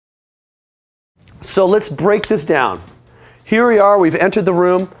So let's break this down. Here we are, we've entered the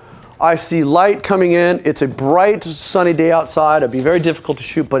room. I see light coming in. It's a bright, sunny day outside. It'd be very difficult to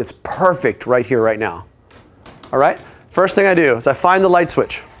shoot, but it's perfect right here, right now. All right? First thing I do is I find the light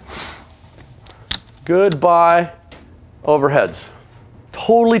switch. Goodbye, overheads.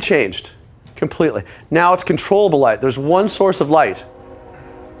 Totally changed, completely. Now it's controllable light. There's one source of light,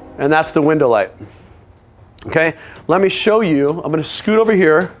 and that's the window light. Okay? Let me show you. I'm going to scoot over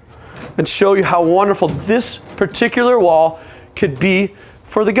here and show you how wonderful this particular wall could be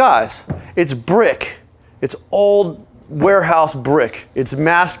for the guys. It's brick. It's old warehouse brick. It's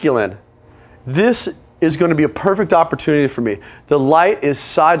masculine. This is going to be a perfect opportunity for me. The light is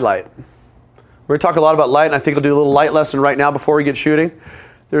side light. We're going to talk a lot about light, and I think I'll do a little light lesson right now before we get shooting.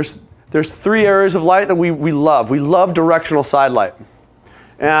 There's 3 areas of light that we love. We love directional side light.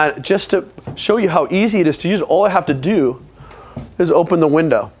 And just to show you how easy it is to use, all I have to do is open the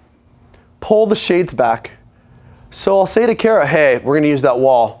window, pull the shades back. So I'll say to Kara, hey, we're going to use that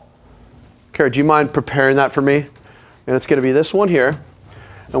wall. Kara, do you mind preparing that for me? And it's going to be this one here.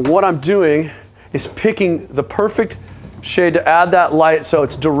 And what I'm doing is picking the perfect shade to add that light so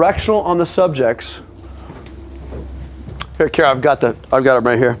it's directional on the subjects. Here, Kara, I've got it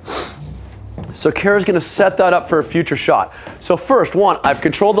right here. So Kara's going to set that up for a future shot. So first, one, I've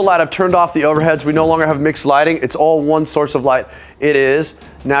controlled the light. I've turned off the overheads. We no longer have mixed lighting. It's all one source of light. It is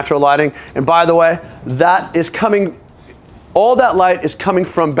natural lighting. And by the way, that is coming, all that light is coming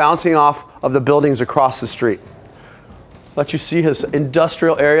from bouncing off of the buildings across the street. Let you see his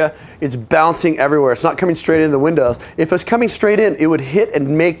industrial area. It's bouncing everywhere. It's not coming straight in the windows. If it's coming straight in, it would hit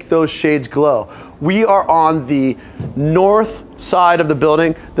and make those shades glow. We are on the north side of the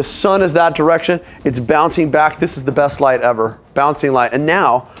building. The sun is that direction. It's bouncing back. This is the best light ever, bouncing light. And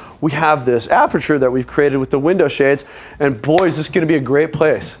now we have this aperture that we've created with the window shades. And boys, this is going to be a great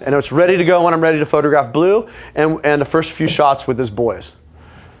place. And it's ready to go when I'm ready to photograph Blue and the first few shots with his boys.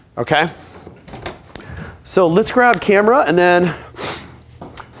 Okay? So let's grab camera, and then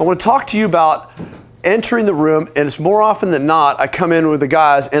I want to talk to you about entering the room. And it's more often than not, I come in with the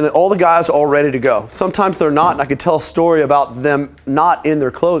guys, and all the guys are all ready to go. Sometimes they're not, and I can tell a story about them not in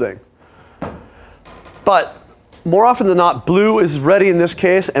their clothing. But more often than not, Blue is ready in this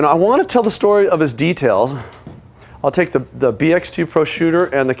case, and I want to tell the story of his details. I'll take the BX2 Pro shooter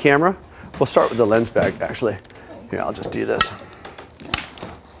and the camera. We'll start with the lens bag, actually. Here, I'll just do this.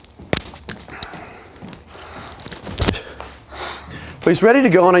 But he's ready to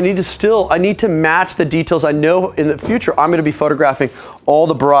go, and I need to match the details. I know in the future I'm going to be photographing all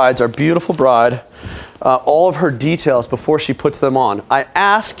the brides, our beautiful bride, all of her details before she puts them on. I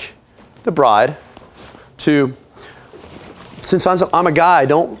ask the bride to, since I'm a guy, I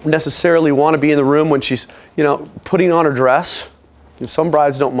don't necessarily want to be in the room when she's, putting on her dress. And some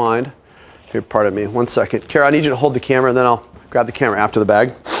brides don't mind. Here, pardon me, 1 second. Kara, I need you to hold the camera, and then I'll grab the camera after the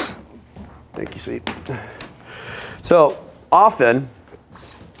bag. Thank you, sweet. So, often,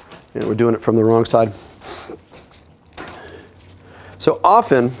 we're doing it from the wrong side. So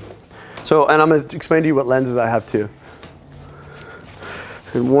often, and I'm going to explain to you what lenses I have too.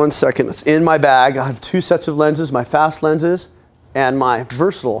 In 1 second, it's in my bag. I have 2 sets of lenses, my fast lenses and my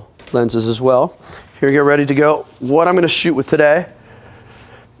versatile lenses as well. Here, get ready to go. What I'm going to shoot with today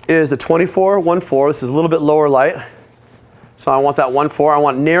is the 24-1.4. This is a little bit lower light. So I want that 1.4. I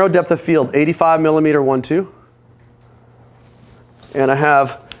want narrow depth of field, 85mm 1.2. And I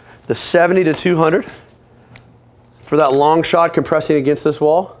have the 70-200 for that long shot compressing against this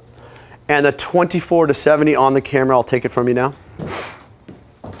wall. And the 24-70 on the camera. I'll take it from you now.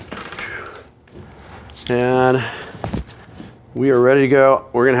 And we are ready to go.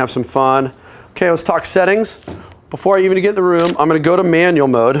 We're going to have some fun. Okay, let's talk settings. Before I even get in the room, I'm going to go to manual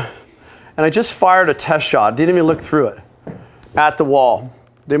mode. And I just fired a test shot. Didn't even look through it at the wall.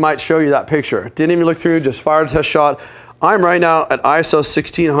 They might show you that picture. Didn't even look through, just fired a test shot. I'm right now at ISO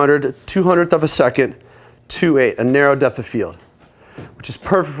 1600, 200th of a second, 2.8, a narrow depth of field, which is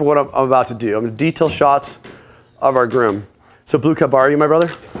perfect for what I'm about to do. I'm going to detail shots of our groom. So Blue, can I borrow you, my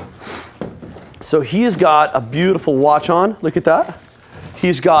brother? So he has got a beautiful watch on. Look at that.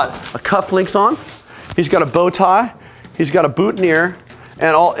 He's got a cufflinks on. He's got a bow tie. He's got a boutonniere.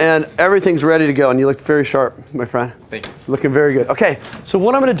 And everything's ready to go, and you look very sharp, my friend. Thank you. Looking very good. Okay, so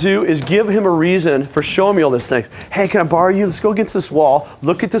what I'm going to do is give him a reason for showing me all these things. Hey, can I borrow you? Let's go against this wall.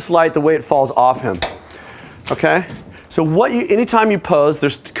 Look at this light, the way it falls off him. Okay? So anytime you pose,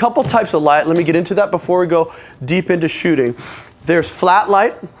 there's a couple types of light. Let me get into that before we go deep into shooting. There's flat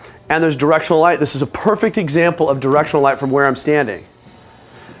light, and there's directional light. This is a perfect example of directional light from where I'm standing.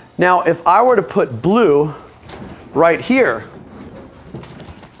 Now, if I were to put Blue right here,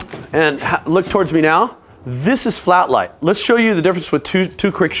 And look towards me now. This is flat light. Let's show you the difference with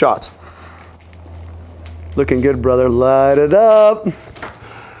two quick shots. Looking good, brother. Light it up.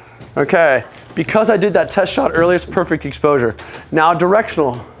 Okay. Because I did that test shot earlier, it's perfect exposure. Now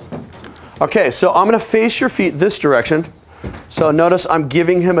directional. Okay, so I'm going to face your feet this direction. So notice I'm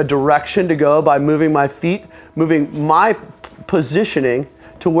giving him a direction to go by moving my feet, moving my positioning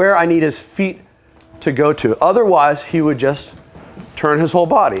to where I need his feet to go to. Otherwise, he would just turn his whole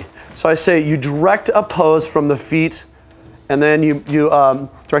body. So I say you direct a pose from the feet, and then you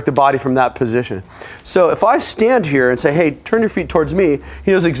direct the body from that position. So if I stand here and say, hey, turn your feet towards me,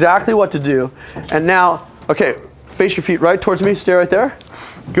 he knows exactly what to do. And now, okay, face your feet right towards me, stay right there.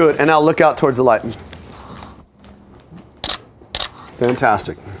 Good, and now look out towards the light.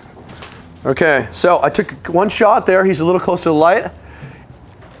 Fantastic. Okay, so I took one shot there. He's a little close to the light.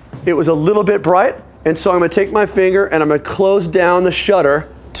 It was a little bit bright, and so I'm going to take my finger and I'm going to close down the shutter.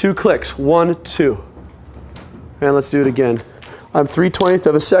 2 clicks, 1, 2. And let's do it again. I'm 3/20th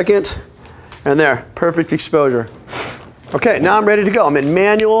of a second, and there, perfect exposure. Okay, now I'm ready to go. I'm in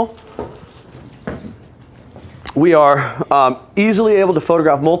manual. We are easily able to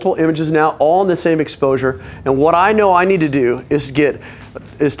photograph multiple images now, all in the same exposure. And what I know I need to do is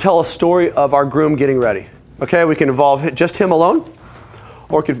tell a story of our groom getting ready. Okay, we can involve just him alone,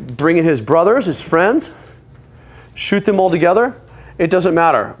 or could bring in his brothers, his friends, shoot them all together. It doesn't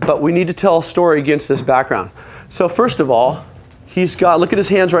matter, but we need to tell a story against this background. So first of all, he's got, look at his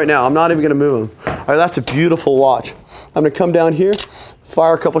hands right now. I'm not even going to move him. All right, that's a beautiful watch. I'm going to come down here,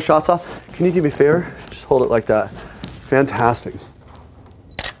 fire a couple shots off. Can you do me a favor? Just hold it like that. Fantastic.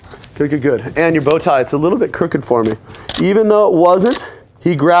 Good, good, good. And your bow tie, it's a little bit crooked for me. Even though it wasn't,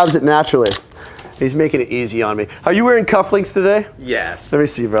 he grabs it naturally. He's making it easy on me. Are you wearing cufflinks today? Yes. Let me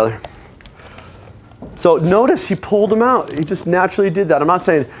see, brother. So notice he pulled them out. He just naturally did that. I'm not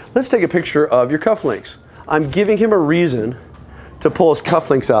saying, let's take a picture of your cufflinks. I'm giving him a reason to pull his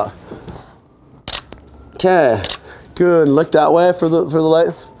cufflinks out. Okay, good. Look that way for the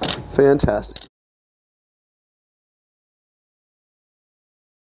light. Fantastic.